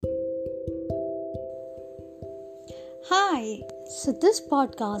Hi, so this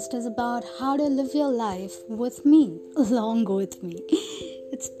podcast is about how to live your life with me, along with me.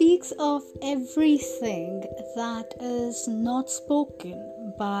 It speaks of everything that is not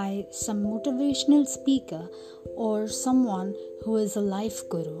spoken by some motivational speaker or someone who is a life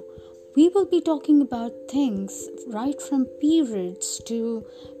guru. We will be talking about things right from periods to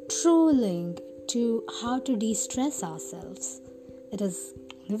trolling to how to de stress ourselves. It is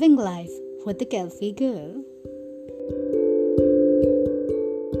living life with the Kelfiegirl.